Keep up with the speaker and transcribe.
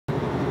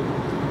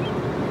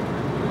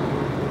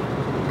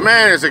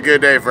Man, it's a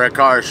good day for a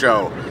car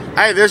show.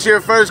 Hey, this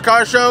your first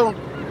car show?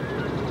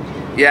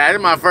 Yeah,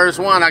 it's my first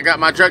one. I got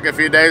my truck a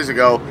few days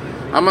ago.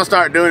 I'm gonna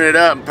start doing it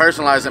up and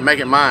personalize it, make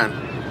it mine.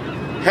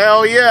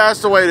 Hell yeah,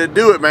 that's the way to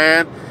do it,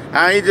 man.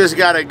 You just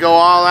gotta go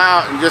all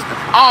out and just...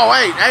 Oh,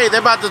 wait, hey, they're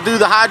about to do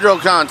the hydro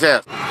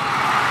contest. Yeah,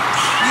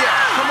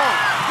 come on,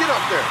 get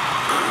up there.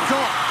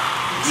 Come on.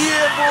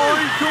 Yeah,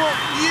 boy, come on,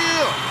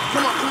 yeah.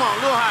 Come on, a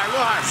little higher,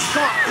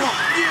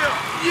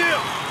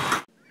 yeah.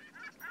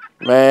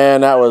 Man,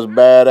 that was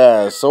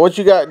badass. So what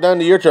you got done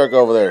to your truck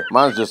over there?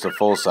 Mine's just a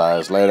full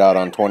size, laid out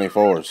on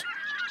 24s.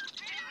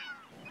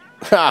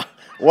 Ha!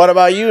 What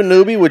about you,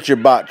 newbie, with your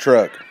bot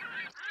truck?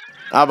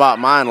 I bought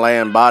mine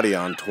laying body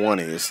on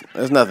 20s.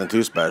 There's nothing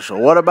too special.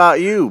 What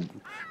about you,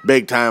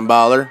 big time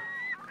baller?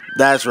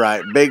 That's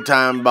right, big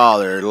time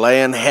baller,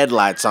 laying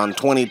headlights on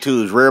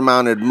 22s, rear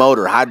mounted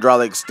motor,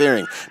 hydraulic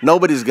steering.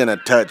 Nobody's gonna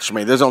touch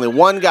me. There's only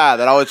one guy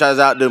that always tries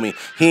to outdo me.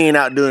 He ain't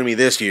outdoing me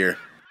this year.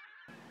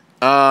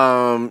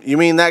 You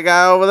mean that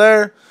guy over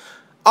there?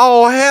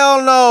 Oh,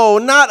 hell no,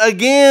 not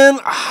again.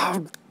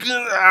 Oh,